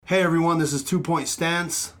Hey everyone, this is 2 Point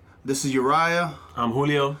Stance. This is Uriah. I'm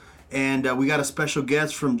Julio. And we got a special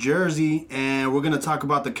guest from Jersey, and we're going to talk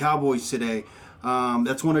about the Cowboys today.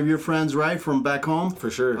 That's one of your friends, right, from back home? For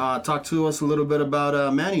sure. Talk to us a little bit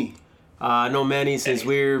about Manny. I know Manny since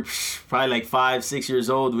we're probably like 5-6 years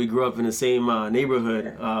old. We grew up in the same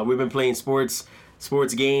neighborhood. We've been playing sports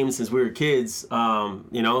games since we were kids. Out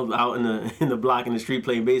in the block in the street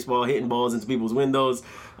playing baseball, hitting balls into people's windows.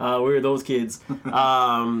 We were those kids.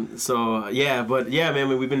 Man,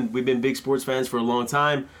 we've been big sports fans for a long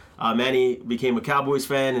time. Manny became a Cowboys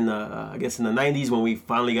fan in the 90s when we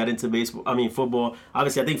finally got into football.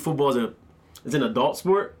 Obviously, I think football is an adult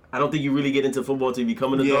sport. I don't think you really get into football until you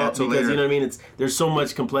become an adult because later. You know what I mean. There's so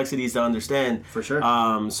much complexities to understand. For sure.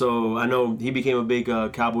 So I know he became a big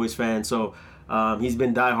Cowboys fan. So he's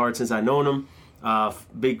been diehard since I known him.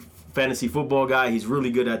 Big fantasy football guy. He's really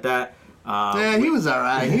good at that. He was all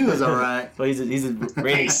right. Well, he's a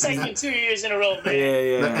reigning. Second 2 years in a row, man.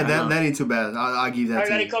 Yeah. That ain't too bad. I'll give that I to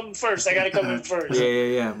gotta you. come first.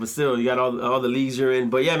 Yeah. But still, you got all the leagues you're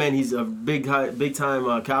in. But yeah, man, he's a big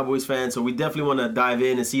time Cowboys fan. So we definitely want to dive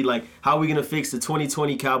in and see like how we're gonna fix the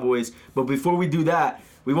 2020 Cowboys. But before we do that,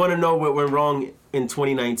 we want to know what went wrong in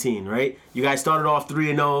 2019, right? You guys started off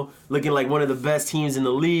 3-0, looking like one of the best teams in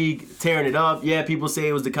the league, tearing it up. Yeah, people say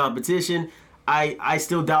it was the competition. I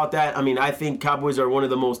still doubt that. I mean, I think Cowboys are one of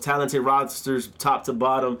the most talented rosters, top to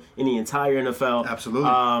bottom, in the entire NFL. Absolutely.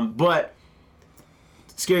 But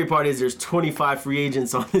scary part is there's 25 free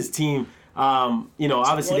agents on this team.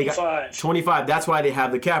 Obviously 25. They got 25. That's why they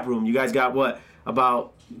have the cap room. You guys got what?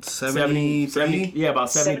 About 70? Yeah, about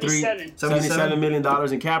 $77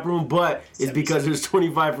 million in cap room, but it's because there's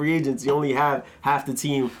 25 free agents. You only have half the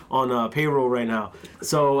team on payroll right now.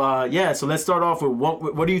 So so let's start off with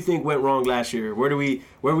what do you think went wrong last year? Where do we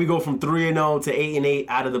go from 3-0 to 8-8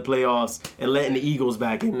 out of the playoffs and letting the Eagles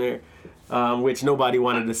back in there, which nobody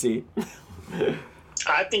wanted to see?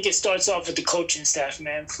 I think it starts off with the coaching staff,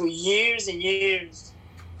 man. For years and years,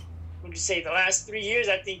 would you say the last 3 years?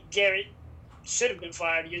 I think Garrett should have been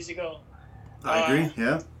fired years ago. I agree.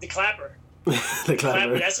 Yeah. The clapper. The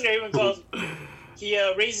clapper. That's what everyone calls him. He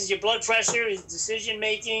raises your blood pressure, his decision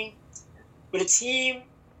making. With a team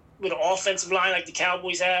with an offensive line like the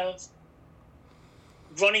Cowboys have,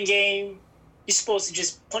 running game, you're supposed to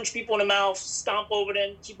just punch people in the mouth, stomp over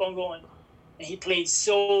them, keep on going. And he played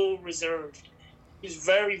so reserved. He was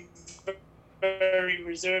very, very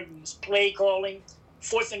reserved in his play calling.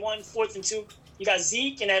 4th and 1, 4th and 2. You got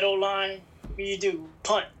Zeke in that O-line. What do you do?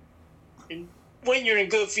 Punt. And when you're in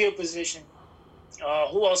good field position,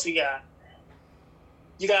 who else we got?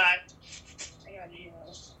 You got.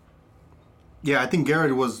 Yeah, I think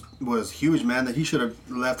Garrett was huge, man. That he should have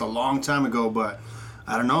left a long time ago. But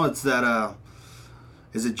I don't know. It's that.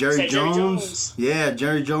 Is it Jerry Jones? Yeah,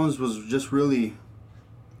 Jerry Jones was just really.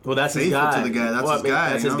 Well, that's his faithful guy. To the guy. That's his guy.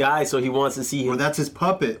 That's his guy. So he wants to see him. Well, that's his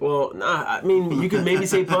puppet. Well, nah. I mean, you could maybe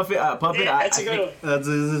say puppet. Puppet. Yeah, that's a good one. That's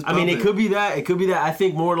his puppet. I mean, it could be that. I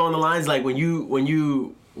think more along the lines like when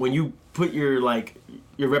you put your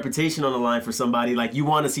reputation on the line for somebody, like you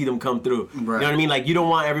want to see them come through. Right. You know what I mean? Like you don't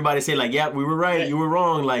want everybody to say like, yeah, we were right, you were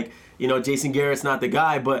wrong. Like, Jason Garrett's not the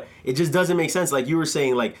guy, but it just doesn't make sense. Like you were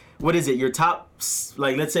saying, like what is it? Your top,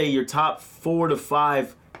 like let's say your top 4 to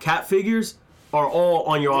 5 cap figures are all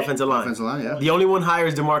on your offensive line. Offensive line, yeah. The only one higher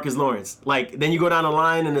is DeMarcus Lawrence. Like then you go down the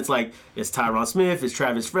line and it's like it's Tyron Smith, it's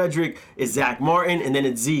Travis Frederick, it's Zach Martin, and then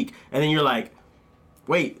it's Zeke, and then you're like,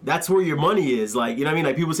 wait, that's where your money is. Like, you know what I mean?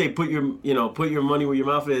 Like people say put your money where your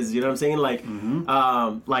mouth is, you know what I'm saying? Like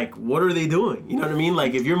like what are they doing? You know what I mean?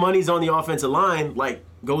 Like if your money's on the offensive line, like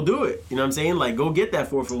go do it. You know what I'm saying? Like go get that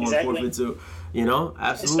 4 for 1, Exactly. 4 for 2.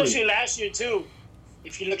 Absolutely. Especially last year too.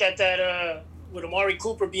 If you look at that with Amari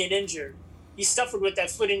Cooper being injured, he suffered with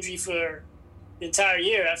that foot injury for the entire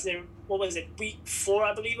year after, what was it, week 4,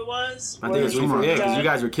 I believe it was? I think it was week 4, because you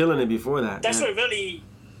guys were killing it before that. That's what really...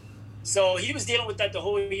 So he was dealing with that the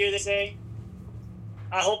whole year, they say.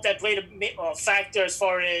 I hope that played a factor as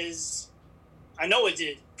far as... I know it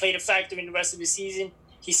did. Played a factor in the rest of the season.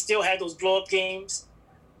 He still had those blow-up games.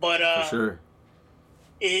 But for sure.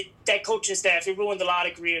 That coaching staff, it ruined a lot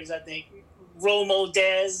of careers, I think. Romo,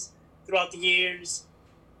 Dez, throughout the years.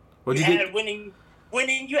 What you you had winning.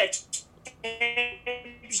 You had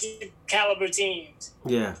championship caliber teams.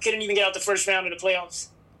 Yeah. Couldn't even get out the first round of the playoffs.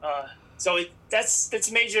 So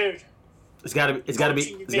that's major. It's got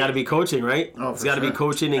to be coaching, right? Oh, it's got to be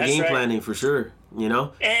coaching and game planning for sure.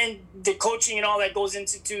 And the coaching and all that goes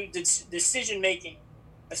into the decision making,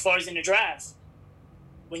 as far as in the draft.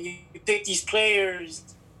 When you pick these players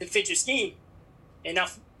to fit your scheme, and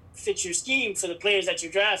not fit your scheme for the players that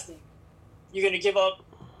you're drafting, you're going to give up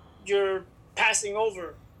you're passing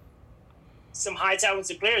over some high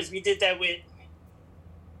talented players. We did that with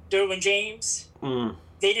Derwin James.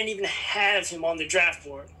 They didn't even have him on the draft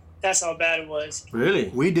board. That's how bad it was. Really?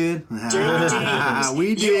 We did. Derwin James.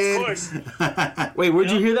 We did. Yeah, of course. Wait,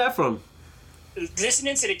 where'd you hear that from?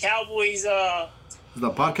 Listening to the Cowboys. The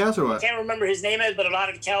podcast or what? I can't remember his name, but a lot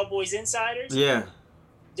of the Cowboys insiders. Yeah.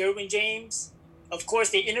 Derwin James. Of course,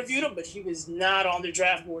 they interviewed him, but he was not on the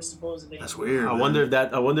draft board supposedly. That's weird. I wonder if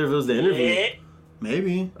it was the interview. Yeah.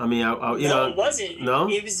 Maybe. I mean, It wasn't. No?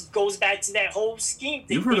 It goes back to that whole scheme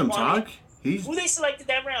thing. You've heard him talk. Who they selected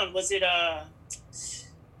that round? Was it oh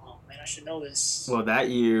man, I should know this. Well, that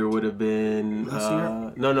year would have been Last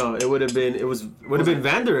year? no, it would have been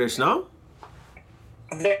Van Der Esch, no?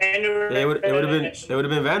 Van Der Esch. Yeah, it would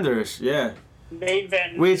have been Van Der Esch, yeah. Van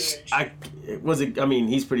Der Which Esch. I mean,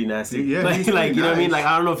 he's pretty nasty. Yeah, like, he's pretty you know what I mean? nice.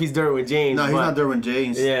 Like, I don't know if he's Derwin James. No, he's but, not Derwin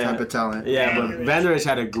James type of talent. Yeah, but Van Der Esch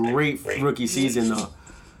had a great rookie season though.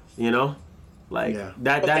 You know, like Yeah.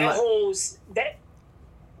 But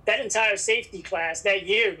that entire safety class that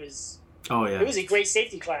year was. Oh yeah. It was a great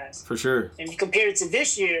safety class. For sure. And if you compare it to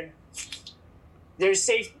this year, there's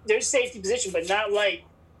safety position, but not like.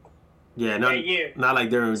 Yeah, that year. not like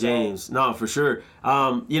Derwin James. No, for sure. I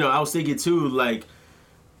was thinking too, like,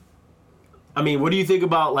 I mean, what do you think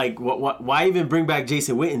about, like, why even bring back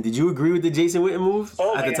Jason Witten? Did you agree with the Jason Witten move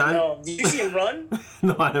at the time? No. Did you see him run?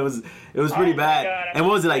 No, it was pretty bad. God, and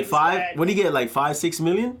what was it, like, bad. what did he get, like 5-6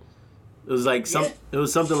 million? It was like Yeah. it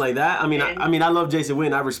was something like that. I mean, I love Jason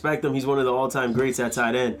Witten. I respect him. He's one of the all-time greats at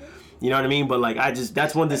tight end. You know what I mean? But like,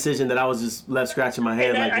 that's one decision that I was just left scratching my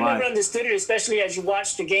head. And like, I why? never understood it, especially as you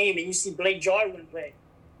watch the game and you see Blake Jarwin play.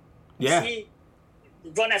 Yeah. See,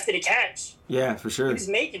 run after the catch. Yeah, for sure. He's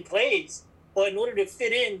making plays, but in order to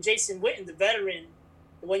fit in Jason Witten, the veteran,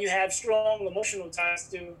 the one you have strong emotional ties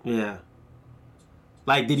to. Yeah.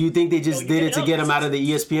 Like, did you think they just did it to get him out of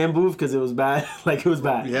the ESPN booth because it was bad? Like, it was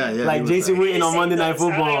bad. Yeah. Like Jason Witten on Monday Night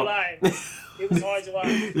Football. It was hard to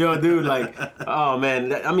watch. Yo, dude, like, oh man.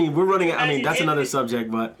 That's another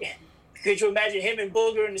subject, but. Could you imagine him and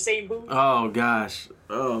Booger in the same booth? Oh gosh.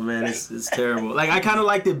 Oh man, it's terrible. Like, I kind of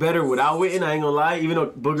liked it better without Witten. I ain't gonna lie, even though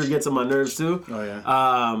Booger gets on my nerves too. Oh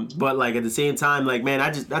yeah. But like at the same time, like,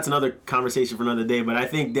 man, that's another conversation for another day. But I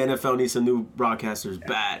think the NFL needs some new broadcasters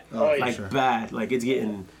bad. Oh, like sure. bad. Like it's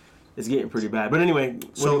getting pretty bad. But anyway,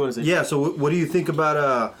 what do you want to say? Yeah. So what do you think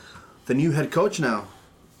about the new head coach now,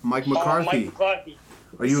 Mike McCarthy? Mike McCarthy.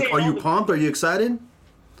 Are you pumped? Are you excited?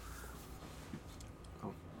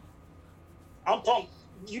 I'm pumped.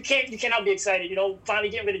 You cannot be excited. You know, finally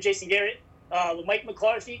getting rid of Jason Garrett. With Mike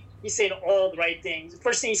McCarthy, he's saying all the right things. The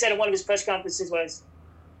first thing he said in one of his press conferences was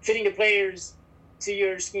fitting the players to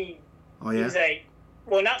your scheme. Oh He yeah. was like,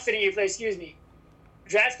 well, not fitting your players, excuse me.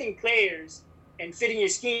 Drafting players and fitting your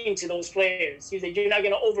scheme to those players. He was like, you're not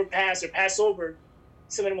going to overpass or pass over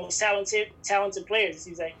some of the most talented players.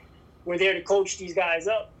 He's like, we're there to coach these guys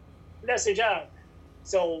up. That's their job.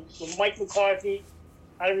 So with Mike McCarthy,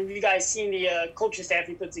 I don't know if you guys seen the coaching staff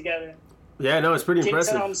he put together. Yeah, no, it's pretty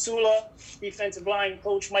impressive. Tom Sula, defensive line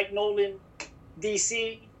coach Mike Nolan,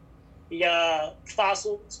 DC, the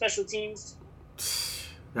Fossil, special teams.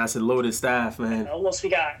 That's a loaded staff, man. What else we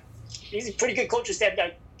got? He's a pretty good coaching staff. We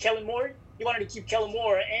got Kellen Moore. He wanted to keep Kellen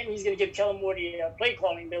Moore, and he's going to give Kellen Moore the play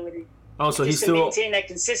calling ability. Oh, so he's to still maintain that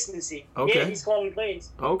consistency. Okay. Yeah, he's calling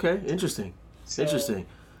plays. Okay, interesting. So, Interesting.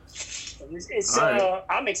 It's All right.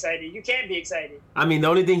 I'm excited. You can't be excited. I mean, the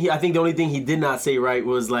only thing he did not say right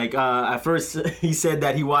was like at first he said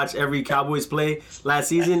that he watched every Cowboys play last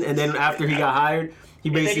season, and then after he got hired, he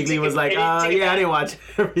basically was like, I didn't watch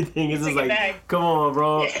everything. It's just like, come on,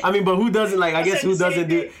 bro. Yeah. I mean, but who doesn't like? I guess who doesn't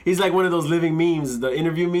do? thing. He's like one of those living memes, the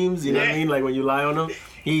interview memes. You know what I Yeah. mean? Like when you lie on him,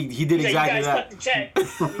 he did He's exactly like, that. you guys cut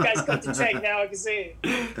the check. You guys cut the check. Now I can say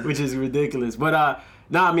it. Which is ridiculous. But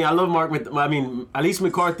no, I mean, I love at least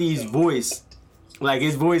McCarthy's voice. Like,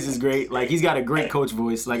 his voice is great. Like, he's got a great coach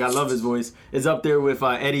voice. Like, I love his voice. It's up there with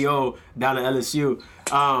Eddie O down at LSU.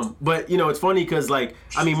 But, you know, it's funny because, like,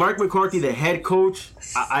 I mean, Mark McCarthy, the head coach,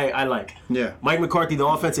 I like. Yeah. Mike McCarthy, the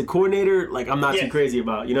offensive coordinator, like, I'm not too crazy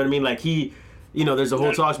about. You know what I mean? Like, there's a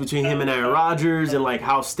whole talks between him and Aaron Rodgers and, like,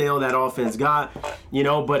 how stale that offense got. You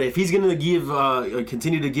know, but if he's going to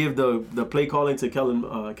continue to give the play calling to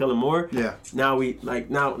Kellen Moore, Yeah. now we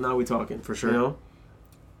talking. For sure. You know?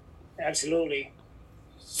 Absolutely.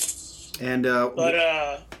 And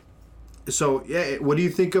But so yeah, what do you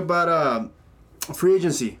think about free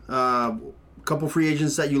agency? A couple free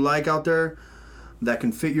agents that you like out there that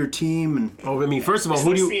can fit your team. And Oh, I mean, first of all,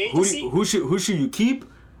 who should you keep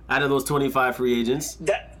out of those 25 free agents?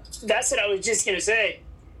 that's what I was just gonna say.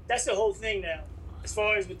 That's the whole thing now. as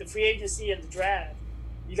far as with the free agency and the draft,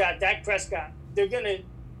 you got Dak Prescott. They got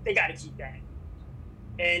to keep Dak,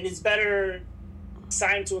 and it's better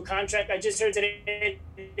signed to a contract. I just heard today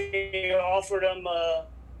they offered him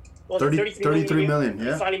 33 million.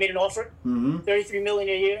 Yeah, he finally made an offer. Mm-hmm. 33 million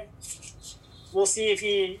a year. We'll see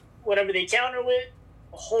if whatever they counter with.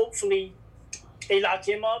 Hopefully, they lock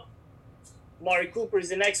him up. Amari Cooper is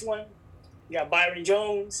the next one. You got Byron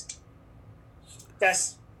Jones.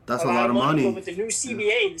 That's a lot of money. But with the new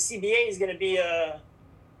CBA, the CBA is going to be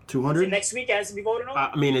 200 next week. It has to be voted on.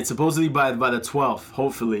 I mean, it's supposedly by the 12th.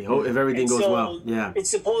 Hopefully, if everything goes well. Yeah.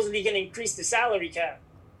 It's supposedly going to increase the salary cap,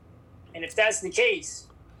 and if that's the case,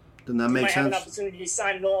 then that makes sense. Might have an opportunity to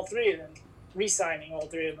sign all three of them, re-signing all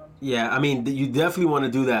three of them. Yeah, I mean, you definitely want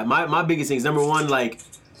to do that. My biggest thing is, number one, like,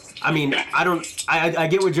 I mean, I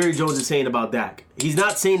get what Jerry Jones is saying about Dak. He's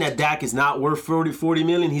not saying that Dak is not worth 40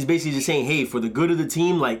 million. He's basically just saying, hey, for the good of the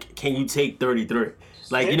team, like, can you take 33?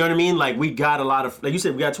 Like, you know what I mean? Like, we got a lot of, like you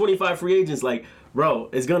said, we got 25 free agents. Like, bro,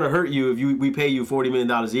 it's going to hurt you if we pay you $40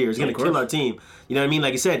 million a year. It's going to kill our team. You know what I mean?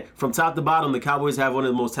 Like I said, from top to bottom, the Cowboys have one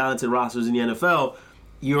of the most talented rosters in the NFL.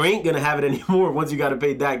 You ain't going to have it anymore once you got to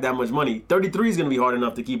pay Dak that much money. 33 is going to be hard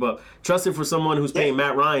enough to keep up. Trust it for someone who's paying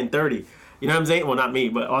Matt Ryan 30. You know what I'm saying? Well, not me,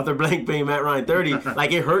 but Arthur Blank paying Matt Ryan 30.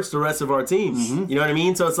 Like, it hurts the rest of our team. Mm-hmm. You know what I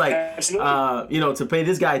mean? So it's like, to pay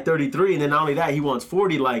this guy 33, and then not only that, he wants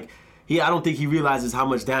 40. Like, I don't think he realizes how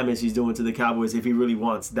much damage he's doing to the Cowboys if he really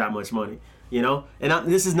wants that much money. You know?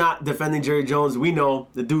 And this is not defending Jerry Jones. We know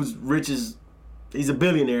the dude's rich as... He's a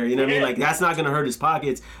billionaire, you know what I mean? Like, that's not going to hurt his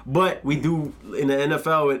pockets. But we do, in the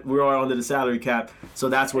NFL, we are under the salary cap, so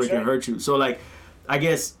that's where it can hurt you. So, like, I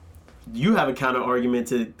guess you have a counter argument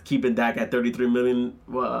to keeping Dak at $33 million.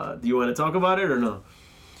 Do you want to talk about it or no?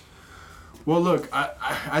 Well, look,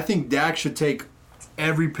 I think Dak should take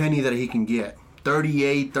every penny that he can get.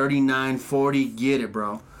 38, 39, 40, get it,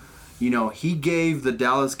 bro. You know, he gave the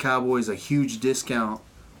Dallas Cowboys a huge discount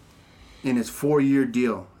in his 4-year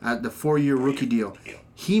deal, at the 4-year rookie deal.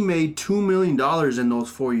 He made $2 million in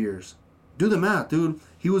those 4 years. Do the math, dude.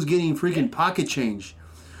 He was getting freaking pocket change.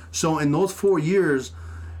 So in those 4 years,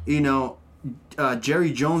 you know,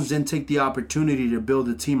 Jerry Jones didn't take the opportunity to build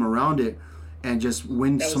a team around it and just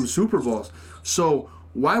win some Super Bowls. So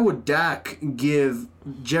why would Dak give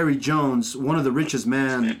Jerry Jones, one of the richest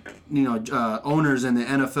owners in the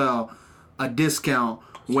NFL, a discount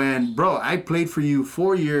when, bro, I played for you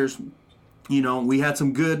 4 years. You know, we had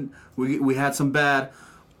some good, we had some bad,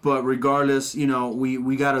 but regardless, you know,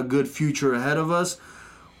 we got a good future ahead of us.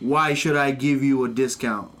 Why should I give you a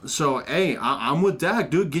discount? So, hey, I'm with Dak,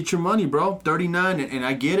 dude. Get your money, bro. 39, and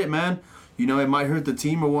I get it, man. You know, it might hurt the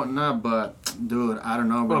team or whatnot, but, dude, I don't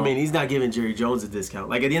know, bro. Well, I mean, he's not giving Jerry Jones a discount.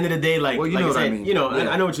 Like, at the end of the day, like, well, you like know I said, what I mean. You know,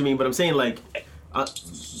 I know what you mean, but I'm saying, like,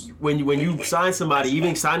 when you sign somebody,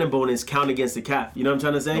 even signing bonus count against the cap. You know what I'm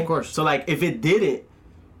trying to say? Of course. So, like, if it didn't,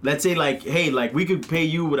 let's say, like, hey, like, we could pay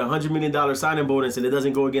you with a $100 million signing bonus and it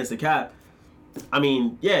doesn't go against the cap. I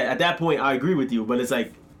mean, yeah, at that point, I agree with you. But it's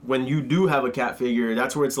like, when you do have a cap figure,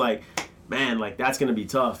 that's where it's like, man, like, that's going to be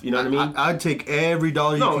tough. You know what I mean? I'd take every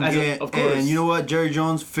dollar you can get. Of course. And you know what? Jerry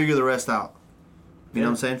Jones, figure the rest out. You know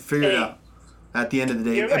what I'm saying? Figure it out at the end of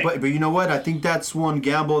the day. Right. But you know what? I think that's one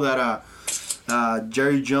gamble that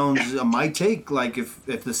Jerry Jones might take. Like, if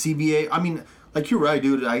the CBA... I mean... Like, you're right,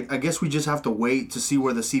 dude. I guess we just have to wait to see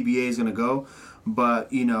where the CBA is going to go. But,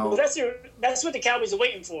 you know... Well, that's what the Cowboys are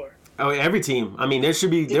waiting for. Oh, every team. I mean, there would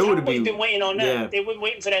be... The Cowboys been waiting on that. Yeah. They've been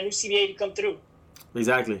waiting for that new CBA to come through.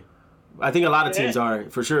 Exactly. I think a lot of teams are,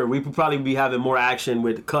 for sure. We could probably be having more action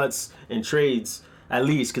with cuts and trades, at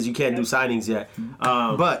least, because you can't do signings yet.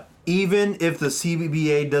 But even if the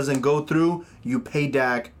CBA doesn't go through, you pay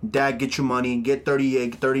Dak. Dak, get your money. Get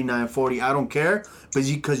 38, 39, 40. I don't care.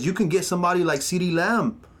 Because you can get somebody like CeeDee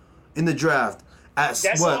Lamb in the draft. That's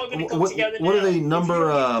all going to come together now. What are they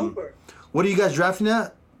number... what are you guys drafting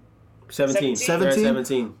at? 17.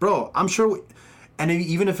 17? Bro, I'm sure... and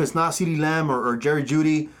even if it's not CeeDee Lamb or Jerry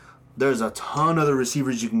Jeudy, there's a ton of the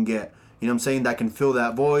receivers you can get. You know what I'm saying? That can fill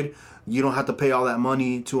that void. You don't have to pay all that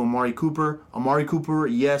money to Amari Cooper. Amari Cooper,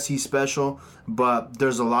 yes, he's special, but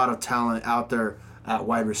there's a lot of talent out there at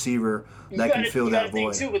wide receiver that can fill that void. You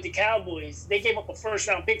got to think, too, with the Cowboys, they gave up a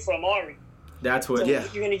first-round pick for Amari. That's what... So you're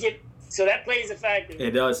going to get... So that plays a factor.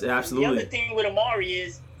 It does, absolutely. The other thing with Amari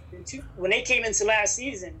is, when they came into last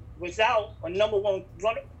season without a number one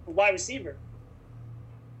wide receiver,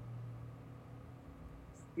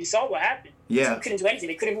 you saw what happened. Yeah. They couldn't do anything.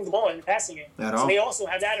 They couldn't move the ball in the passing game. At all. So they also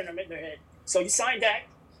have that in their head. So you sign Dak,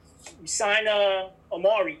 you sign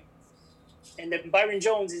Amari, and then Byron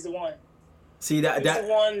Jones is the one. See, He's the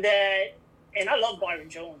one that... And I love Byron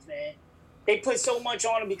Jones, man. they put so much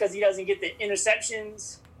on him because he doesn't get the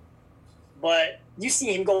interceptions. But you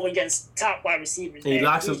see him go against top wide receivers. He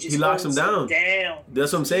locks him down.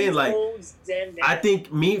 That's what I'm saying. Like, I think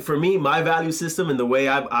for me, my value system and the way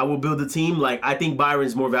I will build a team, like, I think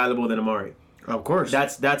Byron's more valuable than Amari. Of course.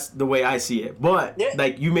 That's the way I see it. But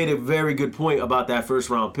like, you made a very good point about that first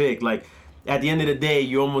round pick. Like, at the end of the day,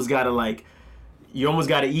 you almost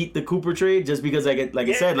gotta eat the Cooper trade just because,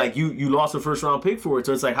 I said, like, you lost a first round pick for it.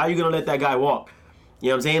 So it's like, how are you gonna let that guy walk? You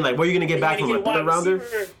know what I'm saying? Like, what are you gonna get back from a third rounder?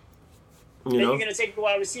 Then you're going to take the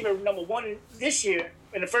wide receiver number 1 this year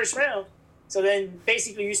in the first round. So then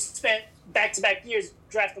basically you spent back-to-back years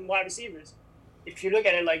drafting wide receivers, if you look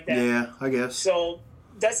at it like that. Yeah, I guess. So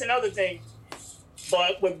that's another thing.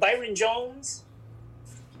 But with Byron Jones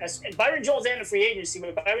and the free agency,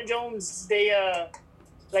 with Byron Jones, they,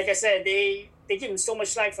 like I said, they give him so much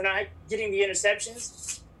slack for not getting the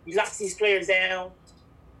interceptions. He locks these players down.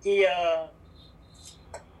 He,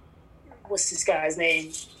 what's this guy's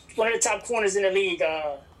name? One of the top corners in the league.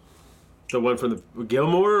 The one from the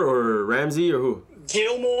Gilmore or Ramsey or who?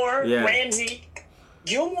 Gilmore, yeah. Ramsey,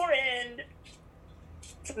 Gilmore, and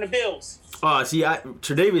from the Bills. See,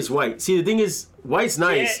 Tre'Davious White. See, the thing is, White's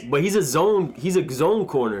nice, but he's a zone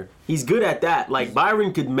corner. He's good at that. Like,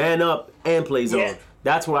 Byron could man up and play zone. Yeah.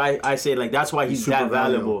 That's why I say, like, that's why he's that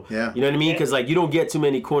valuable. Yeah. You know what I mean? Because, like, you don't get too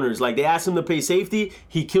many corners. Like, they asked him to play safety,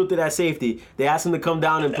 he killed it at safety. They asked him to come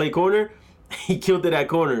down and play corner, he killed it at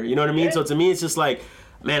corner. You know what I mean? Yeah. So to me, it's just like,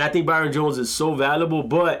 man, I think Byron Jones is so valuable,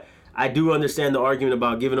 but I do understand the argument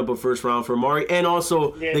about giving up a first round for Amari, and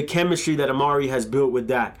also the chemistry that Amari has built with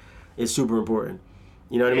Dak is super important.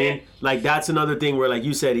 You know what I mean? Like, that's another thing where, like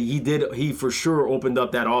you said, he for sure opened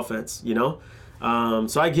up that offense. You know,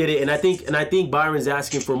 so I get it, and I think Byron's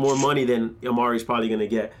asking for more money than Amari's probably gonna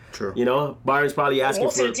get. True. You know, Byron's probably asking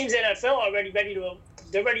most for. Most of the teams in the NFL are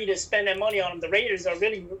ready to spend that money on him. The Raiders are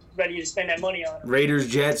really ready to spend that money on him. Raiders,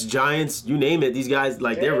 Jets, Giants, you name it. These guys,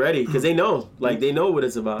 like, they're ready because they know what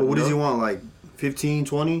it's about. But what does he want, like 15,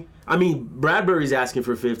 20? I mean, Bradbury's asking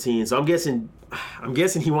for 15, so I'm guessing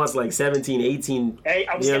he wants like 17, 18. Hey,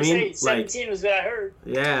 I was going to say 17 was what I heard.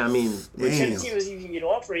 Yeah, I mean. 17 was you can get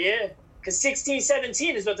offer, yeah. Because 16,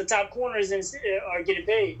 17 is what the top corners are getting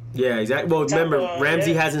paid. Yeah, exactly. Well, remember,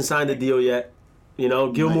 Ramsey hasn't signed a deal yet. You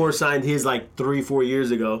know, Gilmore signed his like 3-4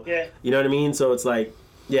 years ago. Yeah. You know what I mean? So it's like,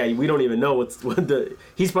 yeah, we don't even know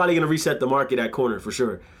he's probably going to reset the market at corner for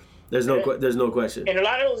sure. There's no question. And a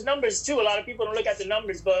lot of those numbers too, a lot of people don't look at the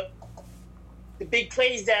numbers, but the big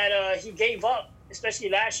plays that he gave up, especially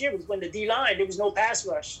last year, was when the D-line, there was no pass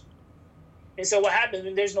rush. And so what happens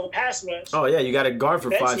when there's no pass rush? Oh, yeah, you got to guard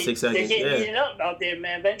for 5-6 seconds. They're getting eaten up out there,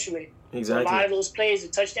 man, eventually. Exactly. So a lot of those plays, the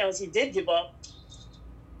touchdowns he did give up,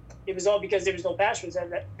 it was all because there was no pass rush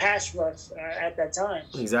at that time.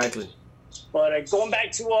 Exactly. But going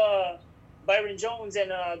back to Byron Jones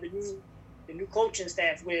and the new coaching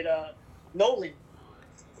staff with Nolan,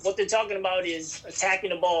 what they're talking about is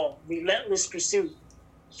attacking the ball, relentless pursuit,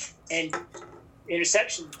 and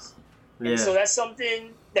interceptions. Yeah. And so that's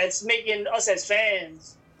something that's making us as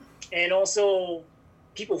fans and also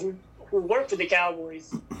people who work for the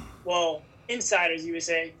Cowboys, well, insiders, you would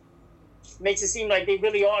say, makes it seem like they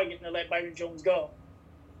really are going to let Byron Jones go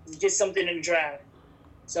and get something in the draft.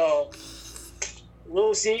 So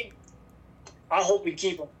we'll see. I hope we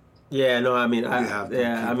keep him. Yeah, no, I mean,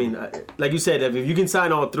 like you said, if you can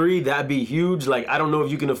sign all three, that'd be huge. Like, I don't know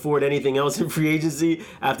if you can afford anything else in free agency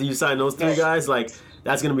after you sign those three guys. Like,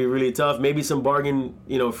 that's going to be really tough. Maybe some bargain,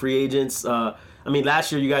 free agents. I mean,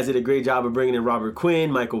 last year you guys did a great job of bringing in Robert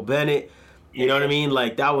Quinn, Michael Bennett. You know what I mean?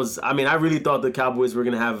 Like, that was, I mean, I really thought the Cowboys were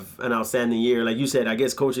going to have an outstanding year. Like you said, I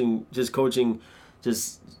guess coaching,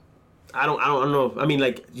 I don't know. I mean,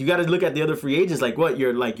 like, you got to look at the other free agents. Like, what?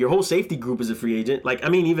 Your whole safety group is a free agent. Like, I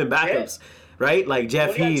mean, even backups, right? Like,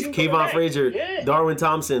 Jeff Heath, Kayvon Frazier, Darwin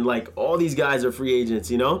Thompson. Like, all these guys are free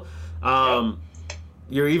agents, You're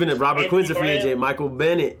even at Robert Quinn's a free agent, Michael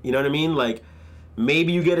Bennett. You know what I mean? Like,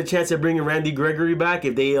 maybe you get a chance at bringing Randy Gregory back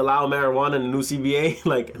if they allow marijuana in the new CBA.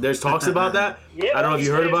 Like, there's talks about that. I don't know if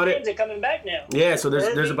you heard about it. They're coming back now. Yeah, so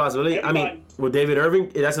there's a possibility. Everybody. I mean, would David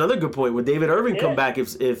Irving? That's another good point. Would David Irving come back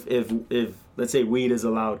if let's say weed is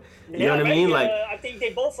allowed? You know what I mean? Like, I think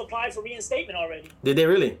they both applied for reinstatement already. Did they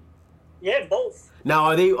really? Yeah, both. Now,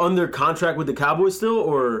 are they under contract with the Cowboys still,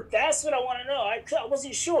 or? That's what I want to know. I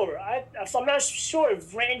wasn't sure. I'm not sure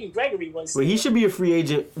if Randy Gregory was. Well, he should be a free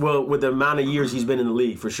agent. Well, with the amount of years he's been in the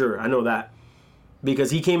league, for sure. I know that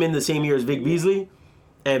because he came in the same year as Vic Beasley,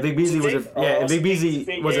 And Vic Beasley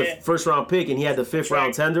was a first round pick, and he had the fifth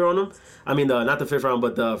round tender on him. I mean, not the fifth round,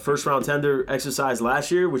 but the first round tender exercise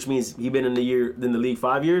last year, which means he's been in the league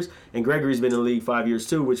 5 years, and Gregory's been in the league 5 years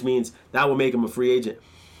too, which means that will make him a free agent.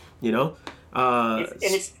 You know.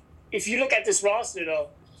 If you look at this roster though,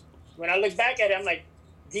 when I look back at it, I'm like,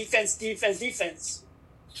 defense.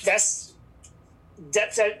 That's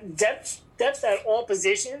depth at all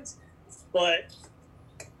positions, but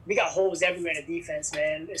we got holes everywhere in the defense,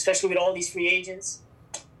 man. Especially with all these free agents.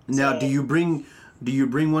 Now, do you bring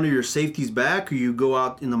one of your safeties back, or you go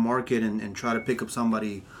out in the market and try to pick up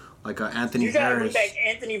somebody like Anthony Harris? You got to bring back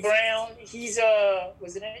Anthony Brown. He's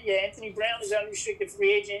Anthony Brown is an unrestricted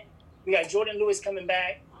free agent. We got Jordan Lewis coming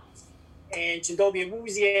back, and Chidobe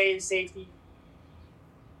Awuzie is safety.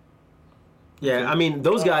 Yeah, I mean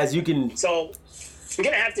those guys you can. So we're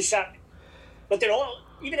gonna have to shop, but they're all,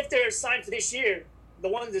 even if they're signed for this year.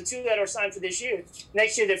 The two that are signed for this year,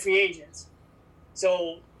 next year they're free agents.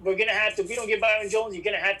 So we're going to have to, if we don't get Byron Jones, you're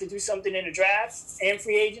going to have to do something in the draft and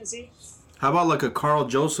free agency. How about like a Carl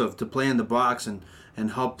Joseph to play in the box and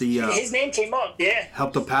help the... his name came up, yeah.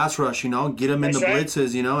 Help the pass rush, get him in the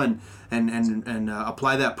blitzes, and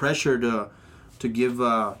apply that pressure to give,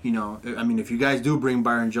 I mean, if you guys do bring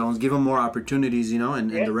Byron Jones, give him more opportunities, and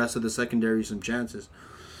the rest of the secondary some chances.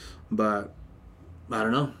 But I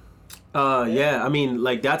don't know. I mean,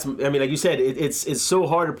 like you said, it's so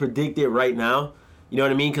hard to predict it right now. You know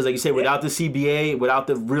what I mean? Because like you said, without the CBA, without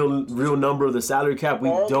the real number of the salary cap, we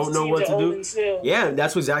don't know what to do. Yeah,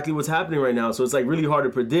 that's exactly what's happening right now. So it's like really hard to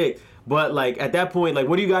predict. But like at that point, like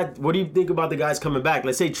what do you think about the guys coming back?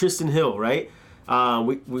 Let's say Tristan Hill, right?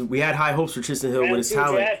 We had high hopes for Tristan Hill with his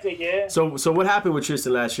talent. So what happened with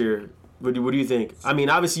Tristan last year? What do you think? I mean,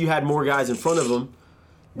 obviously you had more guys in front of him.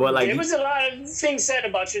 But like, there was a lot of things said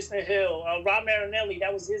about Tristan Hill. Rob Marinelli,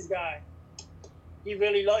 that was his guy. He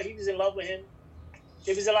was in love with him.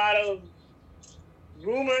 There was a lot of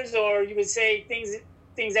rumors, or you would say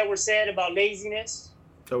things that were said about laziness.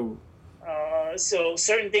 Oh. So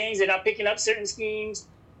certain things, they're not picking up certain schemes.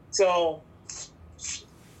 So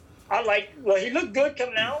he looked good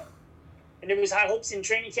coming out, and there was high hopes in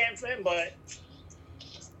training camp for him, but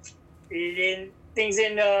things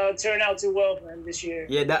didn't turn out too well for him this year.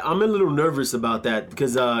 Yeah, I'm a little nervous about that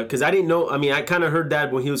because I didn't know. I mean, I kind of heard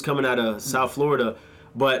that when he was coming out of South Florida,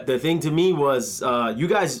 but the thing to me was you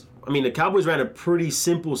guys. I mean, the Cowboys ran a pretty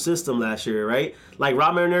simple system last year, right? Like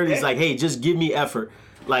Rob Marinelli's like, hey, just give me effort.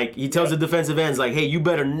 Like he tells the defensive ends, like, hey, you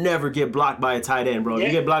better never get blocked by a tight end, bro. If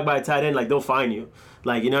you get blocked by a tight end, like they'll fine you.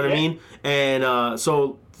 Like, you know what I mean? And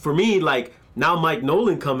so for me, like. Now Mike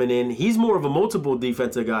Nolan coming in, he's more of a multiple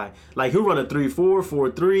defensive guy. Like he'll run a 3-4,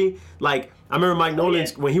 4-3. Like I remember Mike Nolan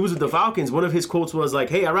when he was with the Falcons, one of his quotes was like,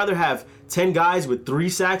 "Hey, I'd rather have 10 guys with 3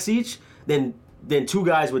 sacks each than 2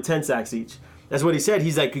 guys with 10 sacks each." That's what he said.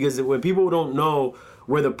 He's like, because when people don't know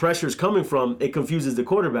where the pressure's coming from, it confuses the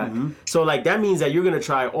quarterback. Mm-hmm. So like that means that you're gonna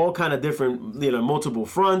try all kind of different, multiple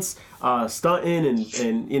fronts, stunting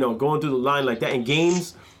and going through the line like that in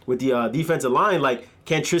games with the defensive line, like.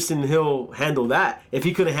 Can Tristan Hill handle that? If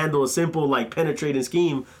he couldn't handle a simple, like, penetrating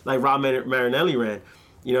scheme like Rob Marinelli ran.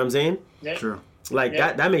 You know what I'm saying? Yeah. Sure. Like,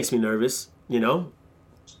 that makes me nervous,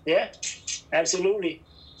 Yeah, absolutely.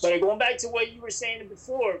 But going back to what you were saying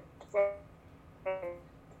before,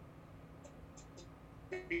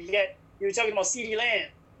 you were talking about CeeDee Lamb,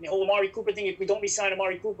 the whole Amari Cooper thing. If we don't re-sign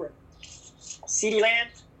Amari Cooper, CeeDee Lamb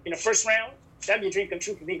in the first round, that'd be a dream come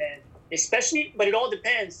true for me, man. Especially, but it all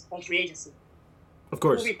depends on free agency. Of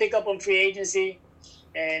course. Who we pick up on free agency,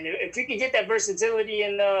 and if we can get that versatility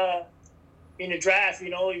in the draft,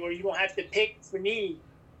 where you don't have to pick for need,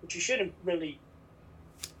 which you shouldn't really.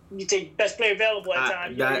 You take best player available at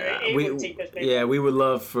times. We would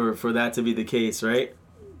love for that to be the case, right?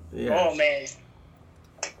 Yeah. Oh man.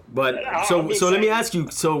 But so let me ask you.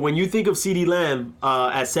 So when you think of CeeDee Lamb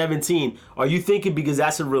at 17, are you thinking because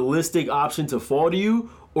that's a realistic option to fall to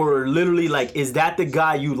you? Or literally, like, is that the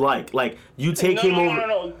guy you like? Like, you take him over?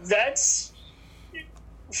 No. That's,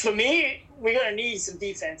 for me, we're going to need some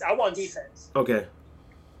defense. I want defense. Okay.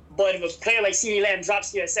 But if a player like CeeDee Lamb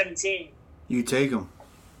drops you at 17. You take him.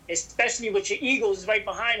 Especially with your Eagles right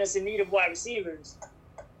behind us in need of wide receivers.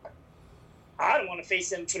 I don't want to face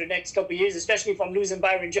them for the next couple of years, especially if I'm losing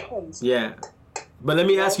Byron Jones. Yeah. But let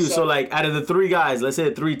me ask you, so like out of the 3 guys, let's say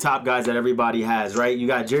the 3 top guys that everybody has, right? You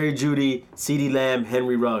got Jerry Jeudy, CeeDee Lamb,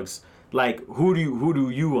 Henry Ruggs. Like who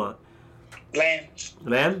do you want? Lamb.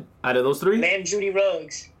 Lamb? Out of those 3? Lamb, Jeudy,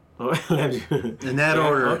 Ruggs. In that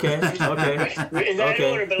order. Okay. In that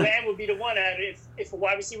order, but Lamb would be the one. If a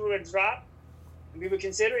wide receiver were to drop, we would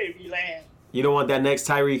consider it, it'd be Lamb. You don't want that next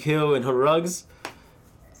Tyreek Hill and Ruggs?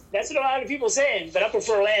 That's what a lot of people saying, but I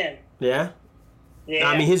prefer Lamb. Yeah? Yeah.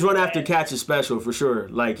 I mean, his run after catch is special for sure.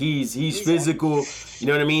 Like, he's physical. You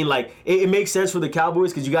know what I mean? Like, it makes sense for the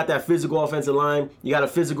Cowboys because you got that physical offensive line. You got a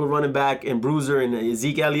physical running back and Bruiser and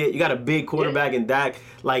Zeke Elliott. You got a big quarterback in Dak.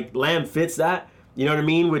 Like, Lamb fits that. You know what I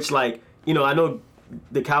mean? Which, like, you know, I know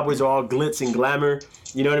the Cowboys are all glitz and glamour.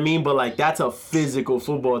 You know what I mean? But, like, that's a physical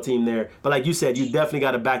football team there. But like you said, you definitely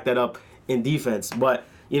got to back that up in defense. But,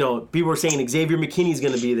 you know, people are saying Xavier McKinney's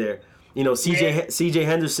going to be there. You know, CJ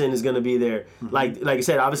Henderson is going to be there. Mm-hmm. Like I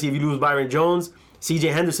said, obviously if you lose Byron Jones,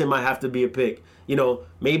 CJ Henderson might have to be a pick. You know,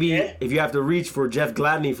 maybe if you have to reach for Jeff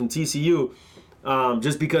Gladney from TCU,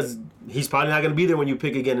 just because he's probably not going to be there when you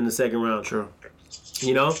pick again in the second round. Sure.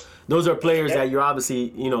 You know, those are players that you're obviously,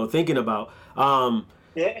 you know, thinking about.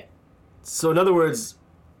 So in other words,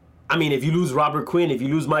 I mean, if you lose Robert Quinn, if you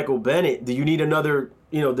lose Michael Bennett, do you need another,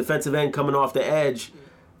 you know, defensive end coming off the edge?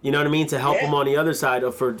 You know what I mean? To help him on the other side,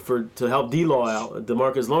 to help D-Law out,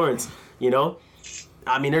 DeMarcus Lawrence. You know,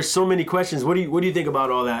 I mean, there's so many questions. What do you think about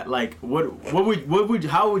all that? Like,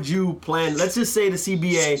 how would you plan? Let's just say the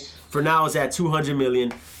CBA for now is at $200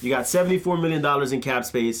 million. You got $74 million in cap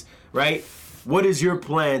space, right? What is your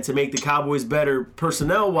plan to make the Cowboys better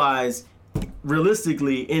personnel wise,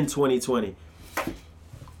 realistically in 2020?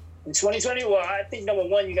 In 2020, well, I think number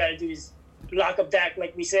one you got to do is lock up Dak,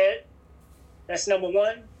 like we said. That's number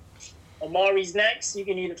one. Amari's next. You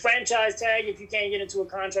can either franchise tag if you can't get into a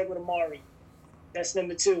contract with Amari. That's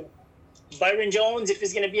number two. Byron Jones, if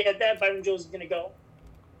it's going to be at that, Byron Jones is going to go.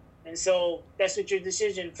 And so that's what your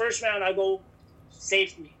decision. First round, I go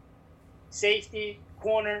safety. Safety,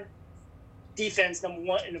 corner, defense, number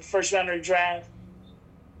one in the first round of the draft.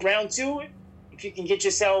 Round two, if you can get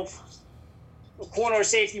yourself a corner or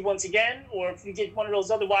safety once again, or if you get one of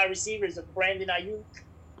those other wide receivers, like Brandon Ayuk.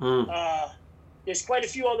 There's quite a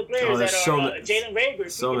few other players that are Jalen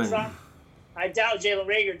Reagor. I doubt Jalen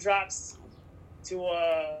Reagor drops to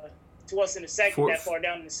us in the second, that far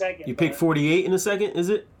down in the second. You pick 48 in the second, is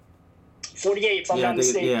it? 48, if I'm not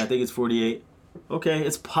mistaken. Yeah, I think it's 48. Okay,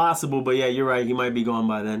 it's possible, but yeah, you're right. He might be gone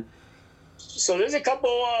by then. So there's a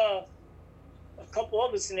couple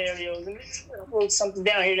other scenarios, and I wrote something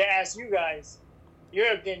down here to ask you guys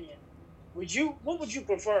your opinion. What would you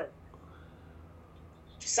prefer?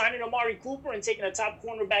 Signing Amari Cooper and taking a top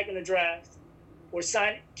cornerback in the draft, or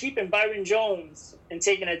keeping Byron Jones and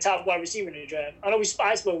taking a top wide receiver in the draft? I know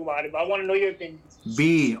I spoke about it, but I want to know your opinion.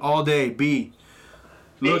 B all day. B.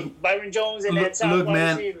 Look, Byron Jones and that top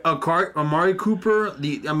wide receiver. Amari Cooper.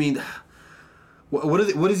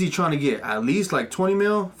 What is he trying to get? At least like 20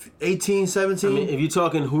 mil, 18, 17. I mean, if you're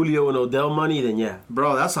talking Julio and Odell money, then yeah,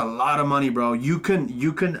 bro, that's a lot of money, bro. You can.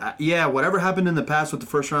 Whatever happened in the past with the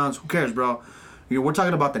first rounds, who cares, bro? We're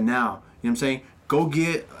talking about the now. You know what I'm saying? Go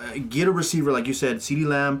get a receiver, like you said, CeeDee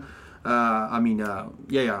Lamb.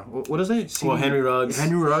 What is it? Henry Ruggs.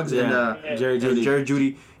 And Jerry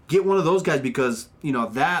Jeudy. Get one of those guys because, you know,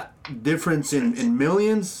 that difference in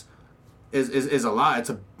millions is a lot. It's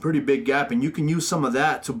a pretty big gap, and you can use some of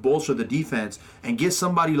that to bolster the defense and get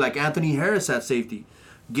somebody like Anthony Harris at safety.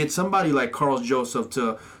 Get somebody like Carl Joseph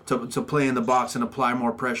to play in the box and apply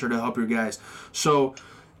more pressure to help your guys. So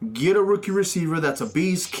get a rookie receiver that's a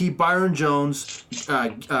beast. Keep Byron Jones.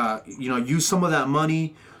 Use some of that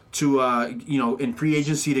money to in free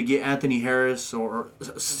agency to get Anthony Harris or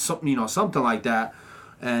something like that.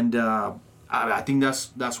 And I think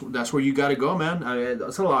that's where you got to go, man.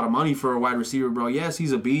 That's a lot of money for a wide receiver, bro. Yes,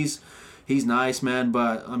 he's a beast. He's nice, man.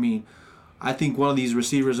 But I mean, I think one of these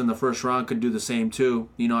receivers in the first round could do the same too.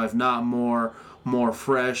 You know, if not more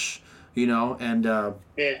fresh. You know, and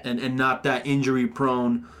not that injury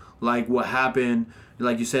prone like what happened,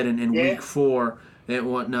 like you said in week 4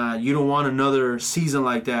 and whatnot. You don't want another season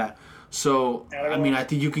like that. So I mean, I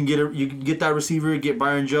think you can get that receiver, get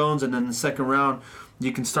Byron Jones, and then in the second round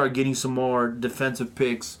you can start getting some more defensive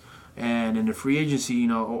picks. And in the free agency, you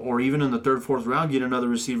know, or even in the third, fourth round, get another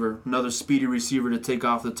receiver, another speedy receiver to take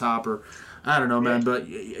off the top, or I don't know, man. But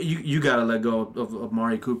you gotta let go of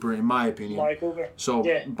Amari Cooper, in my opinion. Amari Cooper. So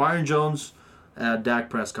Byron Jones, Dak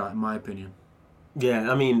Prescott, in my opinion.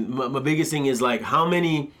 Yeah, I mean, my biggest thing is like how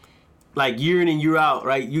many, like year in and year out,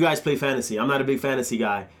 right? You guys play fantasy. I'm not a big fantasy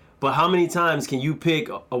guy. But how many times can you pick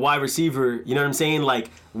a wide receiver, you know what I'm saying,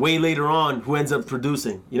 like way later on who ends up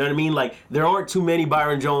producing? You know what I mean? Like there aren't too many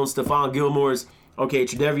Byron Jones, Stephon Gilmore's,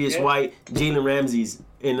 Tre'Davious White, Jalen Ramsey's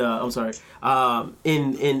in the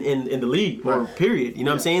league or period. You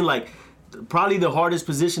know what I'm saying? Like probably the hardest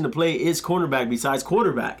position to play is cornerback besides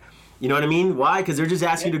quarterback. You know what I mean? Why? Because they're just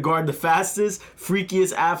asking you to guard the fastest,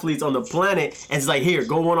 freakiest athletes on the planet, and it's like, here,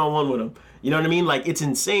 go one-on-one with them. You know what I mean? Like, it's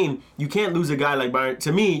insane. You can't lose a guy like Byron.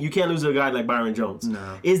 To me, you can't lose a guy like Byron Jones.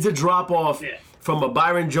 No. Is the drop-off from a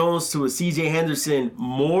Byron Jones to a C.J. Henderson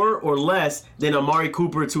more or less than Amari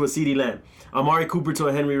Cooper to a CeeDee Lamb? Amari Cooper to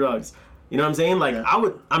a Henry Ruggs? You know what I'm saying? Like,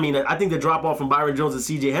 I think the drop-off from Byron Jones to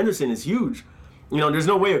C.J. Henderson is huge. You know, there's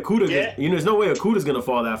no way there's no way Okuda's going to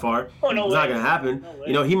fall that far. Oh, no it's way. Not going to happen. No way.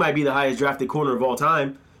 You know, he might be the highest drafted corner of all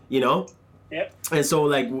time, you know? Yep. And so,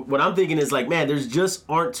 like, what I'm thinking is, like, man, there's just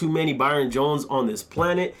aren't too many Byron Jones on this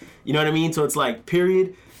planet. You know what I mean? So it's like,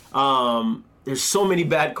 period. There's so many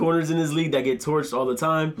bad corners in this league that get torched all the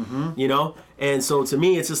time, you know? And so to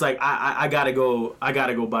me, it's just like, I gotta go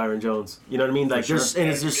Byron Jones. You know what I mean? Like,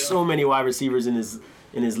 there's so many wide receivers in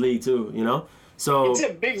his league too, you know? So it's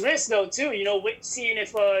a big risk though too, you know, seeing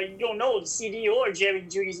if you don't know if CD or Jerry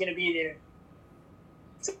Jeudy's gonna be there.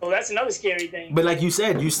 So that's another scary thing. But like you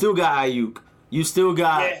said, you still got Ayuk, you still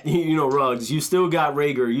got you know, Ruggs, you still got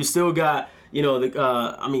Rager, you still got, you know,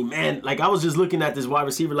 I mean, man, like I was just looking at this wide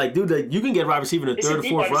receiver, like, dude, like, you can get wide receiver in the third or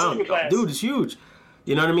fourth round, dude, it's huge.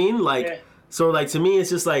 You know what I mean? Like, so like to me, it's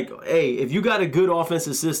just like, hey, if you got a good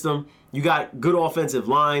offensive system, you got good offensive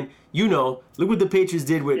line. You know, look what the Patriots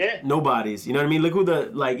did with nobodies. You know what I mean? Look who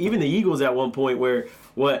even the Eagles at one point where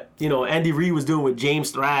Andy Reid was doing with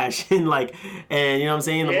James Thrash and you know what I'm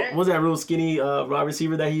saying? What was that real skinny wide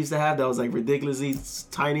receiver that he used to have that was like ridiculously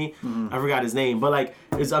tiny? I forgot his name, but like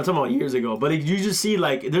I'm talking about years ago. But you just see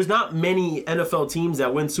like there's not many NFL teams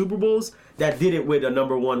that win Super Bowls that did it with a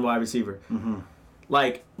number one wide receiver.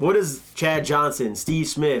 Like, what is Chad Johnson, Steve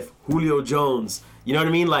Smith, Julio Jones? You know what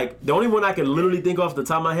I mean? Like, the only one I can literally think off the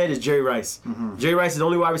top of my head is Jerry Rice. Jerry Rice is the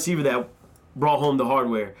only wide receiver that brought home the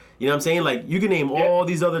hardware. You know what I'm saying? Like, you can name all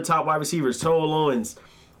these other top wide receivers, Terrell Owens.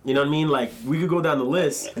 You know what I mean? Like, we could go down the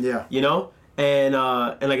list. Yeah. You know? And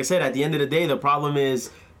like I said, at the end of the day, the problem is,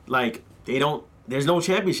 like, there's no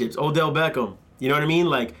championships. Odell Beckham. You know what I mean?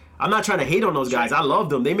 Like, I'm not trying to hate on those guys. I love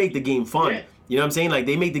them. They make the game fun. Yeah. You know what I'm saying? Like,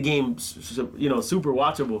 they make the game, you know, super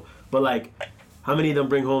watchable. But, like, how many of them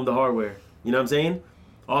bring home the hardware? You know what I'm saying?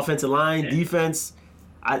 Offensive line, defense.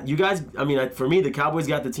 For me, the Cowboys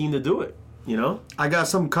got the team to do it, you know? I got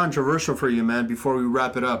something controversial for you, man, before we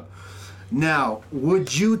wrap it up. Now,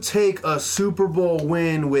 would you take a Super Bowl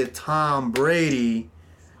win with Tom Brady,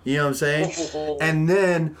 you know what I'm saying, and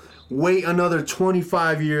then wait another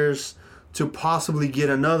 25 years to possibly get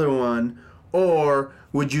another one, or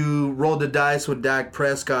would you roll the dice with Dak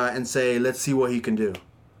Prescott and say, let's see what he can do?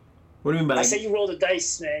 What do you mean by that? I say you roll the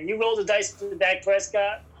dice, man. You roll the dice with Dak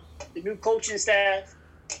Prescott, the new coaching staff,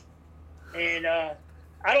 and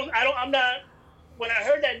I'm not. When I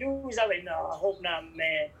heard that news, I was like, no, I hope not,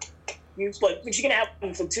 man. But you're gonna have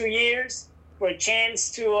him for 2 years for a chance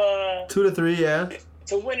to 2 to 3, yeah,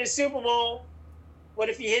 to win a Super Bowl. What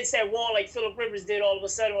if he hits that wall like Phillip Rivers did all of a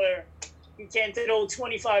sudden, where he can't throw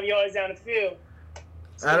 25 yards down the field?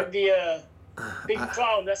 It's gonna be a big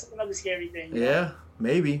problem. That's another scary thing. Yeah.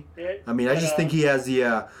 Maybe. Yeah. I mean, I just think he has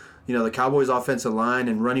the, the Cowboys' offensive line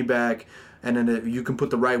and running back, and then you can put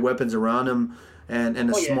the right weapons around him and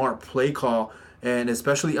a smart play call, and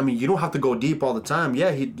especially, I mean, you don't have to go deep all the time. Yeah,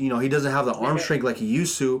 he doesn't have the arm strength like he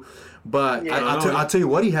used to, but I'll tell you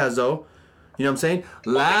what he has though. You know what I'm saying?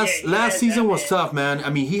 Last season was tough, man. I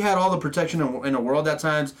mean, he had all the protection in the world at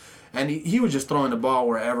times, and he was just throwing the ball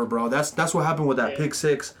wherever, bro. That's what happened with that pick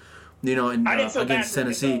six. You know, against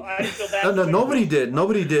Tennessee. No, nobody did.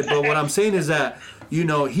 But what I'm saying is that, you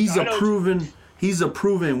know, he's a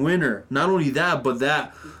proven winner. Not only that, but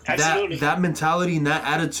that mentality and that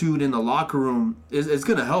attitude in the locker room is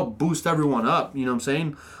gonna help boost everyone up. You know what I'm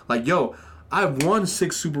saying? Like, yo, I've won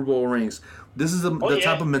 6 Super Bowl rings. This is the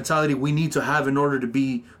type of mentality we need to have in order to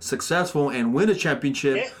be successful and win a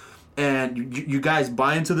championship. Yeah. And you guys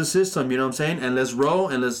buy into the system. You know what I'm saying? And let's roll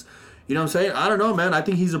and let's. You know what I'm saying? I don't know, man. I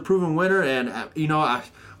think he's a proven winner, and you know,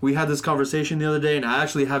 we had this conversation the other day, and I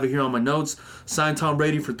actually have it here on my notes. Signed Tom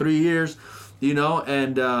Brady for 3 years, you know,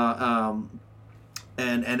 and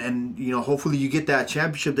you know, hopefully you get that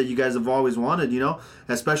championship that you guys have always wanted, you know,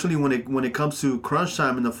 especially when it comes to crunch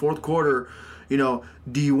time in the fourth quarter. You know,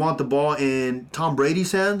 do you want the ball in Tom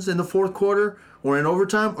Brady's hands in the fourth quarter or in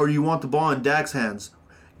overtime, or do you want the ball in Dak's hands?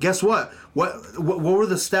 Guess what? What were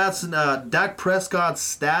the stats? Dak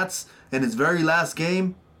Prescott's stats in his very last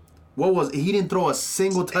game. What was he? Didn't throw a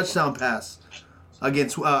single touchdown pass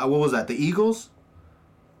against what was that? The Eagles?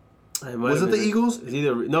 Was it the Eagles? It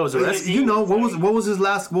was the Redskins. You know what was his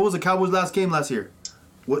last? What was the Cowboys' last game last year?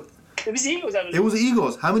 What? It was the Eagles. It was the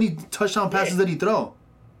Eagles. How many touchdown passes did he throw?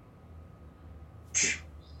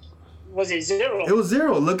 Was it 0? It was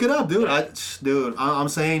 0. Look it up, dude. I'm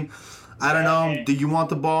saying, I don't know. Do you want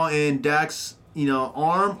the ball in Dak's,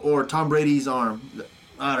 arm or Tom Brady's arm?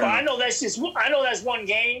 I don't know. I know that's one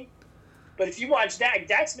game. But if you watch Dak,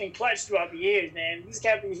 Dak's been clutch throughout the years, man. He's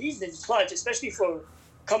been clutch, especially for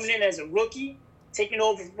coming in as a rookie, taking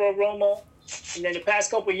over for Romo. And then the past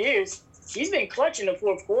couple of years, he's been clutch in the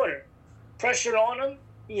fourth quarter. Pressure on him,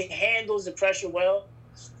 he handles the pressure well.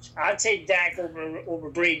 I'd take Dak over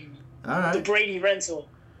Brady. All right. The Brady rental.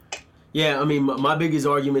 Yeah, I mean, my biggest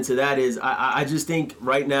argument to that is I just think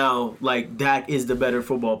right now, like, Dak is the better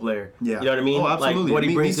football player. Yeah. You know what I mean? Oh, absolutely. Like, what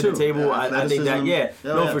he brings to the table, Yeah, I think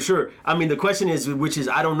that, for sure. I mean, the question is,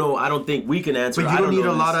 I don't know, I don't think we can answer. But you don't need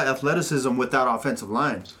a lot of athleticism with that offensive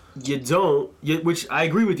line. You don't, which I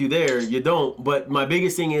agree with you there, you don't. But my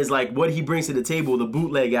biggest thing is, like, what he brings to the table, the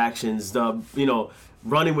bootleg actions,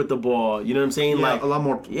 running with the ball, you know what I'm saying? Yeah, like a lot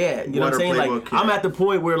more. Yeah, you know what I'm saying? Like, I'm at the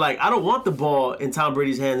point where, like, I don't want the ball in Tom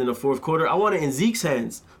Brady's hands in the fourth quarter. I want it in Zeke's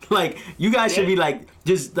hands. Like, you guys should be, like,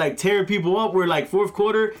 just, like, tearing people up where, like, fourth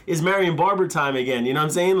quarter is Marion Barber time again. You know what I'm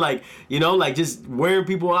saying? Like, like, just wearing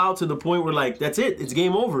people out to the point where, like, that's it. It's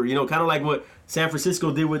game over. Kind of like what San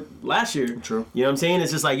Francisco did with last year. True. You know what I'm saying?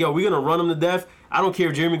 It's just like, we're going to run them to death. I don't care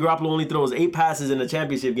if Jeremy Garoppolo only throws 8 passes in a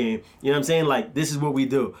championship game. You know what I'm saying? Like, this is what we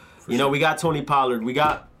do. We got Tony Pollard. We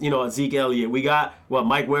got, Zeke Elliott. We got,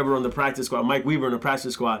 Mike Weber on the practice squad. Mike Weaver on the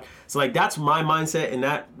practice squad. So, like, that's my mindset in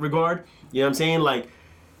that regard. You know what I'm saying? Like,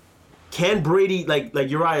 can Brady, like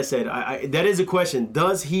Uriah said, that is a question.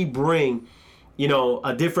 Does he bring,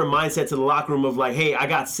 a different mindset to the locker room of, like, hey, I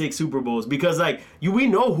got 6 Super Bowls? Because, like, we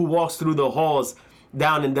know who walks through the halls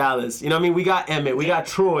down in Dallas. You know what I mean? We got Emmett, we got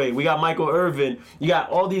Troy, we got Michael Irvin. You got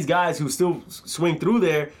all these guys who still swing through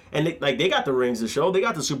there, and they got the rings to show. They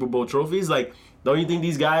got the Super Bowl trophies. Like, don't you think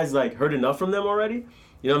these guys, like, heard enough from them already?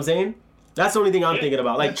 You know what I'm saying? That's the only thing I'm thinking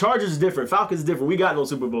about. Like, Chargers is different. Falcons is different. We got no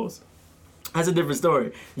Super Bowls. That's a different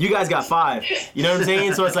story. You guys got 5. You know what I'm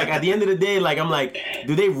saying? So it's like, at the end of the day, like, I'm like,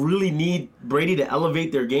 do they really need Brady to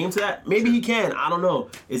elevate their game to that? Maybe he can. I don't know.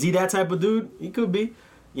 Is he that type of dude? He could be.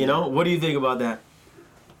 What do you think about that?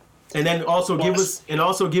 And then also give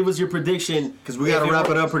us your prediction, because we got to wrap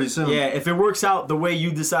it up pretty soon. Yeah, if it works out the way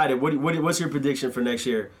you decided, what's your prediction for next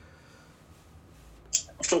year?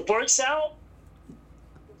 If it works out,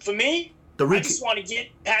 for me, I just want to get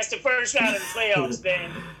past the first round of the playoffs, man.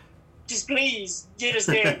 Just please get us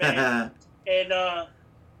there, man. And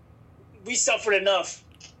we suffered enough.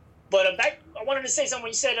 But I wanted to say something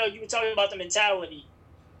when you said you were talking about the mentality.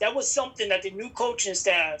 That was something that the new coaching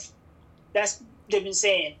staff, they've been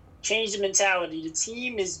saying. Change the mentality. The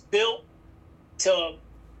team is built to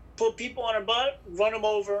put people on their butt, run them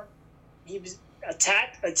over. He was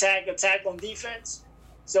attack on defense.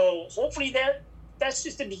 So hopefully that's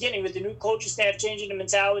just the beginning with the new coaching staff changing the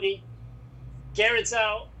mentality. Garrett's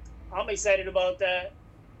out. I'm excited about that.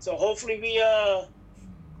 So hopefully we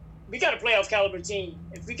got a playoff caliber team.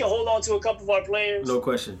 If we can hold on to a couple of our players, no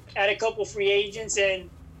question, add a couple free agents and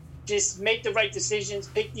just make the right decisions,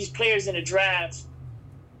 pick these players in a draft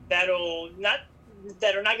that are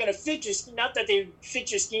not going to fit your scheme. Not that they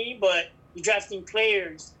fit your scheme, but you're drafting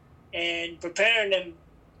players and preparing them.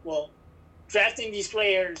 Well, drafting these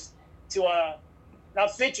players to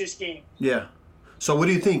not fit your scheme. Yeah. So what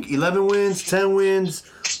do you think? 11 wins, 10 wins,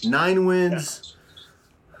 9 wins?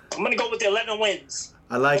 I'm going to go with the 11 wins.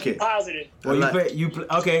 I like it. Positive. Well, you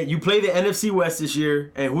play the NFC West this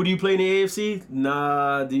year, and who do you play in the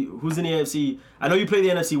AFC? Who's in the AFC? I know you play the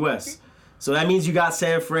NFC West. So that means you got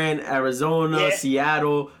San Fran, Arizona,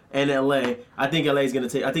 Seattle, and LA. I think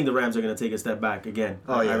the Rams are gonna take a step back again.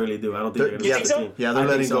 Oh, yeah. I really do. I don't think they're gonna take the team. Yeah, they're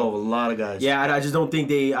letting go of a lot of guys. Yeah, I just don't think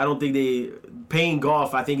they paying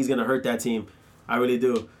Goff. I think he's gonna hurt that team. I really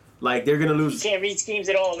do. Like, they're gonna lose. You can't read schemes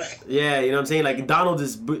at all. Yeah, you know what I'm saying. Like, Donald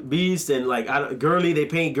is beast, and like Gurley, they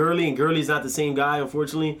paying Gurley, and Gurley's not the same guy,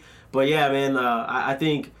 unfortunately. But yeah, man, I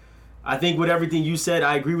think with everything you said,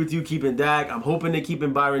 I agree with you keeping Dak. I'm hoping they're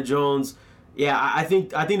keeping Byron Jones. Yeah, I think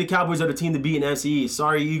the Cowboys are the team to beat in NFC.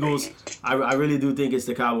 Sorry, Eagles. I really do think it's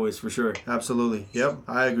the Cowboys for sure. Absolutely. Yep,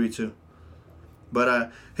 I agree too.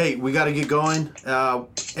 But hey, we got to get going.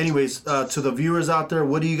 Anyways, to the viewers out there,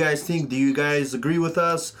 what do you guys think? Do you guys agree with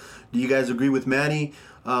us? Do you guys agree with Manny?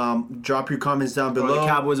 Drop your comments down below. Are the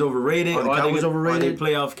Cowboys overrated? Are the Cowboys overrated? Are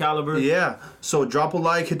they playoff caliber? Yeah. So drop a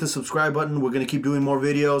like, hit the subscribe button. We're going to keep doing more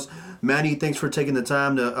videos. Manny, thanks for taking the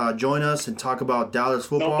time to join us and talk about Dallas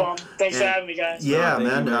football. No problem. Thanks for having me, guys. Yeah,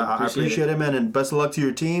 man. I appreciate it, man. And best of luck to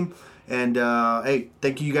your team. And, hey,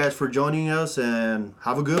 thank you guys for joining us. And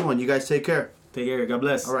have a good one. You guys take care. Take care. God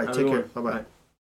bless. All right. Take care. Bye-bye.